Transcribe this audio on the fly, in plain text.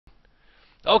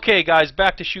Okay, guys,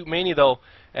 back to Shoot Mania, though,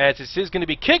 as this is going to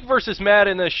be K1ck versus Mad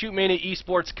in the Shoot Mania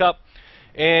Esports Cup.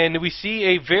 And we see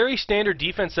a very standard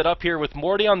defense set up here with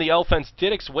Morty on the L fence,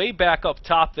 K1ck way back up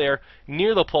top there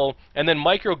near the pole, and then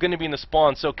Micro going to be in the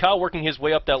spawn. So Kyle working his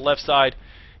way up that left side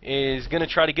is going to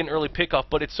try to get an early pickoff,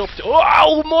 but it's so...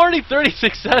 Oh, Morty,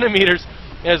 36 centimeters,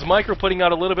 as Micro putting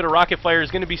out a little bit of rocket fire is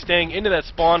going to be staying into that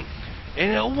spawn.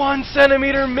 And a 1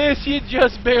 centimeter miss. You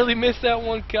just barely missed that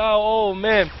one, Kyle. Oh,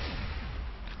 man.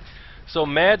 So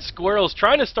Mad Squirrels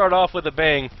trying to start off with a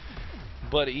bang,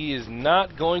 but he is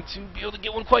not going to be able to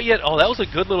get one quite yet. Oh, that was a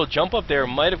good little jump up there.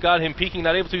 Might have got him peeking,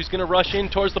 not able to. He's going to rush in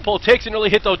towards the pole. Takes an early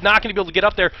hit, though. Not going to be able to get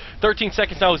up there. 13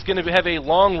 seconds now. He's going to have a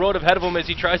long road ahead of him as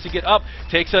he tries to get up.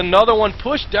 Takes another one.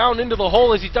 Pushed down into the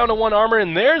hole as he's down to 1 armor.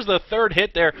 And there's the third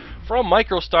hit there from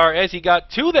Microstar as he got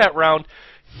to that round.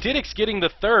 K1ck's getting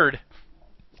the third.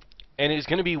 And it's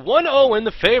going to be 1-0 in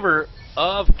the favor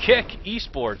of K1ck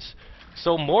Esports.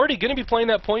 So Morty going to be playing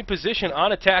that point position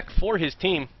on attack for his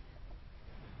team.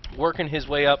 Working his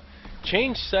way up.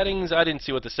 Change settings. I didn't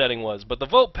see what the setting was, but the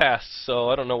vote passed, so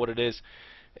I don't know what it is.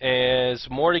 As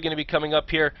Morty going to be coming up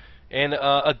here. And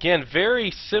again,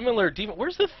 very similar defense.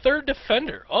 Where's the third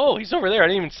defender? Oh, he's over there. I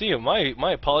didn't even see him.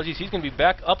 My apologies. He's going to be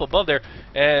back up above there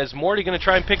as Morty going to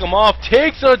try and pick him off.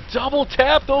 Takes a double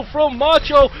tap, though, from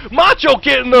Macho. Macho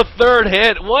getting the third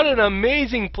hit. What an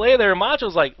amazing play there.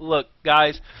 Macho's like, look,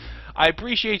 guys, I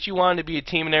appreciate you wanting to be a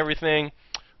team and everything,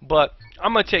 but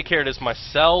I'm going to take care of this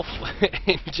myself.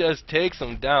 And just takes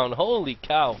him down. Holy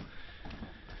cow.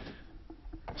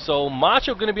 So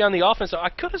Macho going to be on the offense. I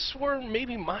could have sworn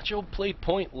maybe Macho played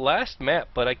point last map,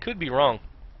 but I could be wrong.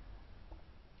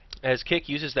 As K1ck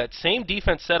uses that same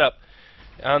defense setup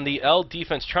on the L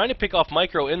defense, trying to pick off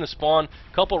Micro in the spawn.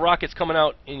 Couple rockets coming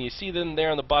out, and you see them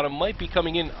there on the bottom. Might be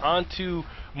coming in onto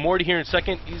Morty here in a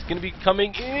second. He's going to be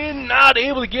coming in, not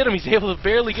able to get him. He's able to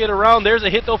barely get around. There's a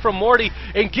hit, though, from Morty,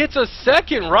 and gets a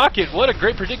second rocket. What a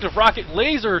great predictive rocket.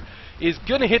 Laser is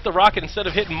going to hit the rocket instead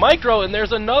of hitting Micro, and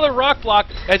there's another rock block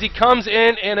as he comes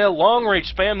in, and a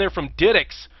long-range spam there from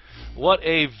K1ck. What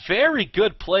a very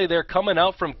good play there coming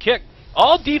out from K1ck.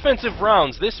 All defensive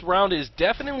rounds. This round is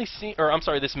definitely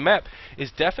this map is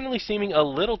definitely seeming a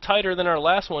little tighter than our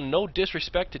last one. No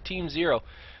disrespect to Team Zero,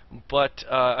 but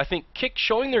I think K1ck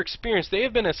showing their experience. They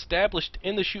have been established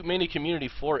in the Shoot Mania community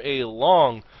for a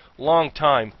long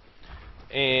time,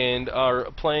 and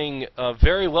are playing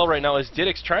very well right now as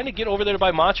K1ck's trying to get over there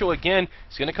by Macho again.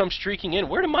 He's going to come streaking in.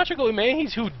 Where did Macho go, man?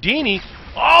 He's Houdini.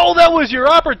 Oh, that was your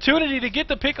opportunity to get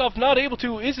the pickoff. Not able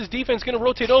to. Is his defense going to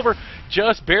rotate over?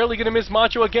 Just barely going to miss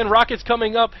Macho again. Rockets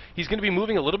coming up. He's going to be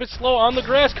moving a little bit slow on the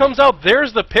grass. Comes out.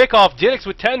 There's the pickoff. K1ck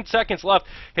with 10 seconds left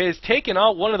has taken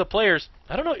out one of the players.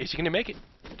 I don't know. Is he going to make it?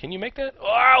 Can you make that?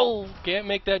 Oh, can't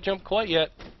make that jump quite yet.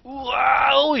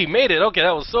 Wow, he made it. Okay,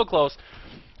 that was so close.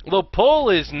 The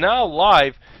pole is now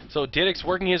live, so K1ck's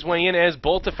working his way in as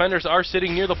both defenders are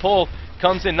sitting near the pole.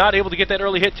 Comes in, not able to get that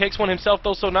early hit, takes one himself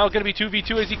though, so now it's going to be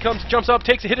 2v2 as he jumps up,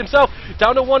 takes a hit himself,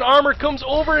 down to 1 armor, comes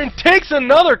over and takes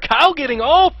another. Kyle getting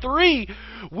all 3.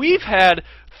 We've had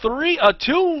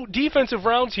 2 defensive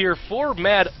rounds here for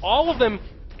Mad. All of them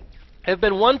have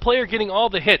been one player getting all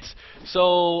the hits.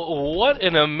 So what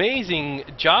an amazing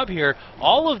job here.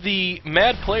 All of the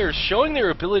Mad players showing their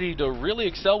ability to really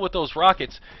excel with those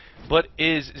rockets. But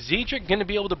is K1ck going to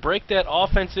be able to break that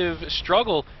offensive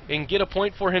struggle and get a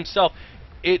point for himself?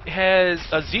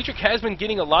 K1ck has been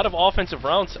getting a lot of offensive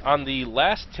rounds on the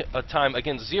last time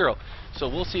against Zero. So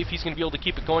we'll see if he's going to be able to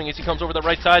keep it going as he comes over the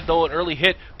right side, though an early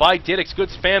hit by K1ck. Good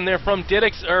spam there from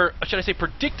K1ck, or should I say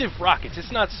predictive rockets.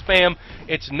 It's not spam,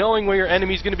 it's knowing where your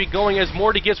enemy's going to be going as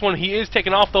Morty gets one. He is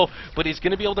taken off, though, but he's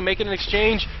going to be able to make it an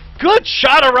exchange. Good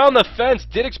shot around the fence.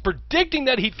 K1ck's predicting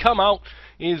that he'd come out.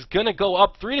 Is going to go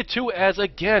up 3-2 as,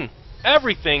 again,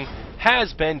 everything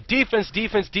has been defense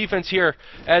here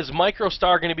as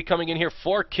Microstar going to be coming in here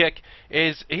for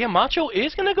K1ck. Macho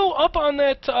is going to go up on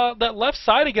that that left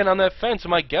side again on that fence.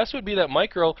 My guess would be that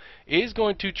Micro is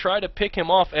going to try to pick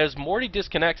him off as Morty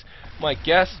disconnects. My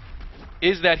guess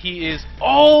is that he is...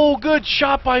 Oh, good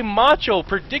shot by Macho.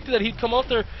 Predicted that he'd come out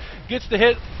there, gets the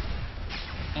hit.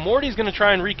 Morty's going to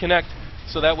try and reconnect,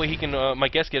 so that way he can, my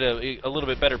guess, get a little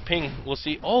bit better ping. We'll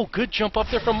see. Oh, good jump up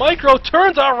there from Micro.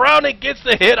 Turns around and gets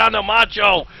the hit on the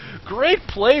Macho. Great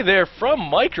play there from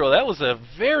Micro. That was a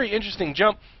very interesting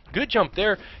jump. Good jump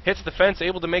there. Hits the fence,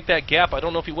 able to make that gap. I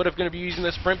don't know if he would have going to be using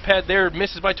the sprint pad there.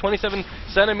 Misses by 27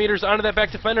 centimeters onto that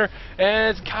back defender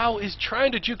as Kyle is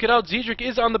trying to juke it out. K1ck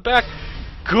is on the back.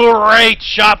 Great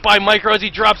shot by Micro as he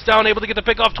drops down, able to get the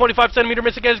pick off. 25-centimeter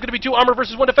miss again. It's going to be 2 armor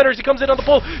versus 1 defender as he comes in on the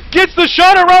pole. Gets the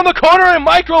shot around the corner, and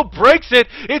Micro breaks it.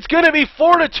 It's going to be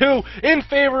 4-2 in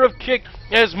favor of K1ck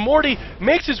as Morty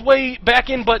makes his way back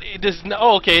in, but it does not.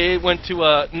 Oh, okay, it went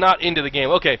to not into the game.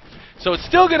 Okay, so it's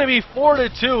still going to be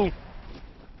 4-2.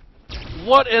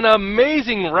 What an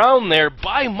amazing round there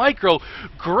by Micro.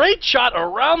 Great shot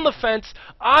around the fence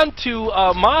onto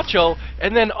Macho,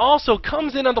 and then also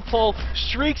comes in on the pole,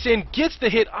 streaks in, gets the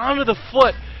hit onto the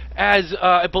foot as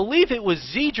I believe it was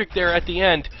Zedric there at the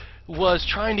end was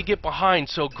trying to get behind.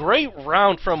 So great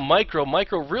round from Micro.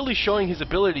 Micro really showing his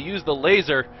ability to use the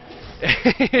laser.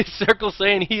 Circle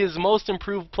saying he is most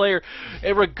improved player.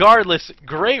 And regardless,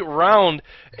 great round,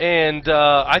 and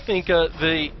I think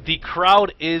the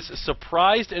crowd is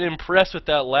surprised and impressed with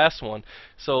that last one.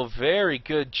 So very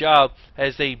good job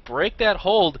as they break that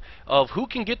hold of who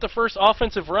can get the first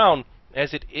offensive round.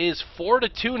 As it is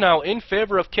 4-2 now in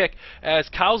favor of K1ck, as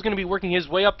Kyle's going to be working his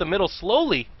way up the middle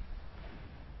slowly.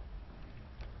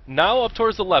 Now up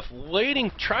towards the left,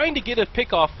 waiting, trying to get a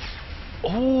pick off.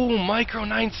 Oh, Micro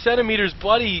 9 centimeters,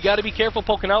 buddy. You got to be careful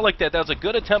poking out like that. That was a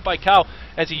good attempt by Cal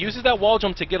as he uses that wall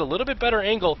jump to get a little bit better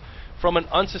angle from an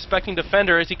unsuspecting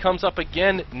defender as he comes up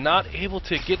again, not able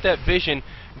to get that vision.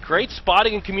 Great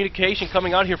spotting and communication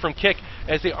coming out here from K1ck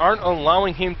as they aren't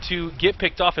allowing him to get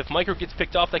picked off. If Micro gets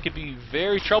picked off, that could be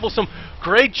very troublesome.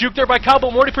 Great juke there by Kyle,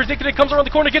 but Morty predicted it, comes around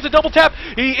the corner, gets a double tap.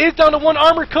 He is down to 1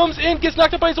 armor, comes in, gets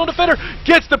knocked out by his own defender,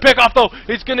 gets the pick off though.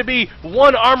 It's going to be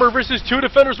 1 armor versus 2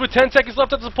 defenders with 10 seconds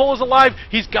left as the pole is alive.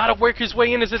 He's got to work his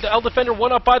way in as the L defender,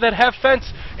 1 up by that half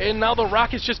fence, and now the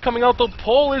rocket's just coming out. The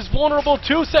pole is vulnerable,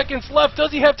 2 seconds left.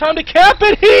 Does he have time to cap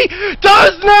it? He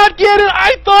does not get it.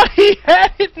 I thought he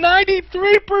had it.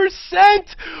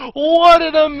 93%. What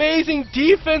an amazing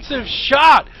defensive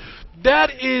shot.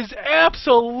 That is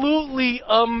absolutely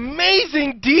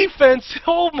amazing defense.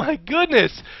 Oh my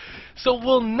goodness. So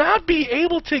we'll not be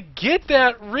able to get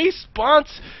that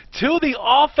response to the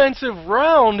offensive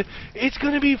round. It's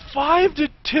going to be 5-2.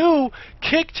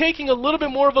 K1ck taking a little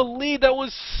bit more of a lead. That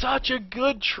was such a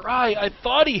good try. I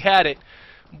thought he had it,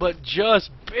 but just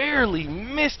barely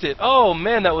missed it. Oh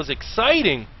man, that was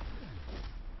exciting.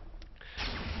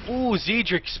 Ooh,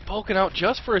 Zedric spoken out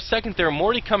just for a second there.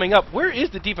 Morty coming up. Where is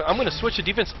the defense? I'm going to switch the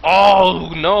defense.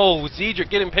 Oh, no.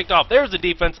 Zedric getting picked off. There's the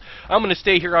defense. I'm going to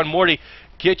stay here on Morty.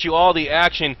 Get you all the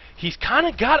action. He's kind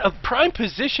of got a prime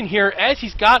position here as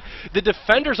he's got the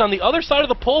defenders on the other side of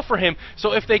the pole for him.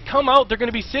 So if they come out, they're going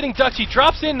to be sitting ducks. He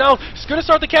drops in now. He's going to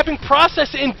start the capping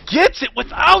process and gets it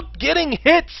without getting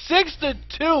hit.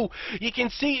 6-2. You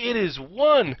can see it is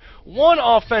one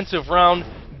offensive round.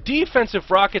 Defensive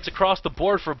rockets across the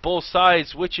board for both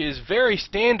sides, which is very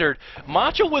standard.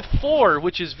 Macho with 4,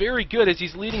 which is very good as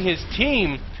he's leading his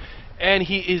team, and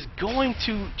he is going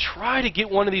to try to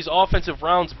get one of these offensive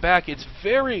rounds back. It's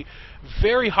very,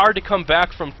 very hard to come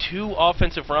back from 2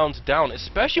 offensive rounds down,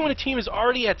 especially when a team is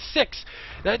already at 6.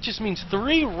 That just means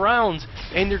 3 rounds,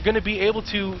 and you're going to be able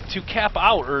to cap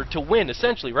out, or to win,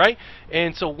 essentially, right?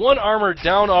 And so 1 armor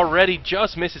down already,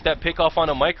 just misses that pickoff on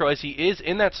a Micro as he is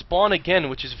in that spawn again,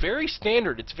 which is very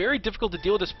standard. It's very difficult to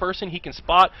deal with this person. He can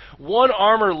spot. 1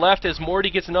 armor left as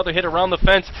Morty gets another hit around the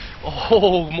fence.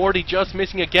 Oh, Morty just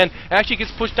missing again. Actually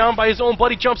gets pushed down by his own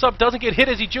buddy, jumps up, doesn't get hit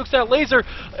as he jukes that laser,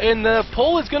 and the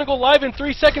pole is going to go live in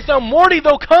 3 seconds now. Morty,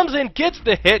 though, comes in, gets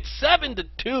the hit,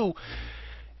 7-2.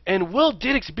 And will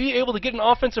Diddix be able to get an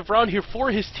offensive round here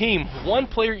for his team? 1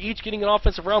 player each getting an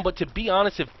offensive round, but to be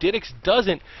honest, if Diddix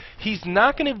doesn't, he's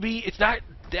not going to be, it's not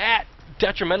that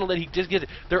detrimental that he just gets it.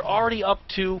 They're already up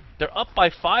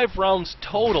by 5 rounds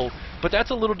total, but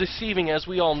that's a little deceiving, as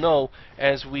we all know,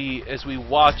 as we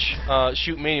watch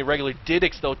Shoot Mania regularly.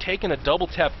 Diddix, though, taking a double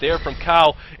tap there from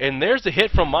Cow, and there's the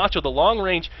hit from Macho, the long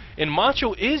range, and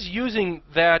Macho is using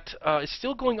that, it's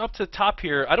still going up to the top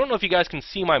here. I don't know if you guys can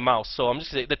see my mouse, so I'm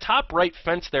just going to say, the top right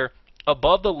fence there,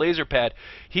 above the laser pad,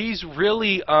 he's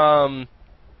really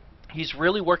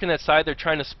working that side there,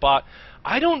 trying to spot.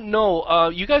 I don't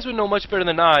know, you guys would know much better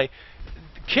than I.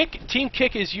 Team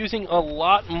K1ck is using a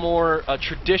lot more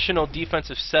traditional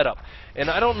defensive setup, and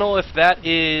I don't know if that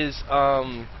is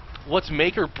what's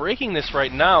make or breaking this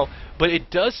right now, but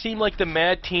it does seem like the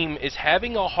Mad team is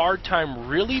having a hard time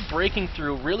really breaking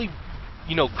through, really,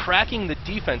 you know, cracking the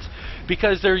defense,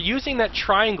 because they're using that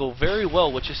triangle very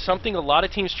well, which is something a lot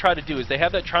of teams try to do, is they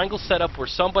have that triangle set up where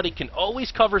somebody can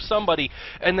always cover somebody,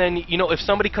 and then, you know, if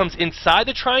somebody comes inside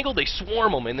the triangle, they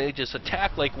swarm them, and they just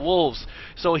attack like wolves.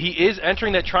 So he is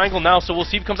entering that triangle now, so we'll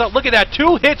see if he comes out. Look at that,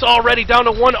 2 hits already, down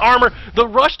to 1 armor. The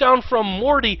rush down from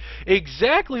Morty,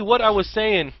 exactly what I was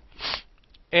saying.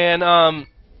 And,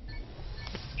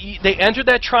 they entered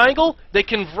that triangle, they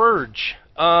converge.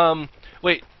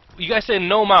 Wait, you guys say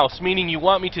no mouse, meaning you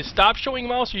want me to stop showing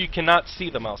mouse or you cannot see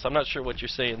the mouse? I'm not sure what you're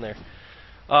saying there.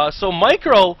 So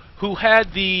Micro, who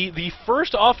had the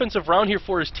first offensive round here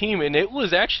for his team, and it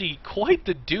was actually quite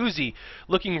the doozy,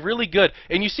 looking really good.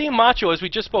 And you see Macho, as we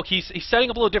just spoke, he's setting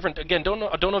up a little different. Again,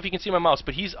 I don't know if you can see my mouse,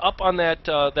 but he's up on that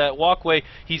that walkway.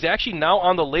 He's actually now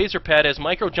on the laser pad as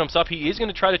Micro jumps up. He is going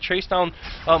to try to chase down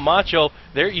Macho.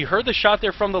 There, you heard the shot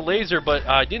there from the laser, but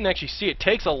I didn't actually see it.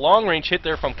 Takes a long-range hit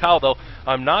there from Kyle, though.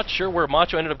 I'm not sure where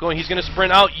Macho ended up going. He's going to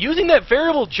sprint out using that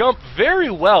variable jump very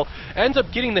well. Ends up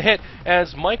getting the hit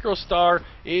as Micro Star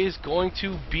is going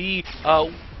to be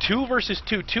 2 versus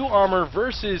 2. 2 armor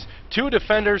versus 2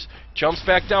 defenders. Jumps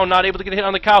back down, not able to get a hit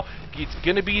on the cow. It's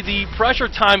going to be the pressure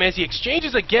time as he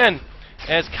exchanges again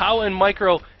as Cow and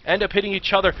Micro end up hitting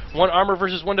each other. 1 armor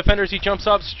versus 1 defender as he jumps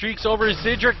up, streaks over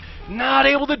Zidric. Not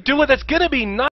able to do it. That's going to be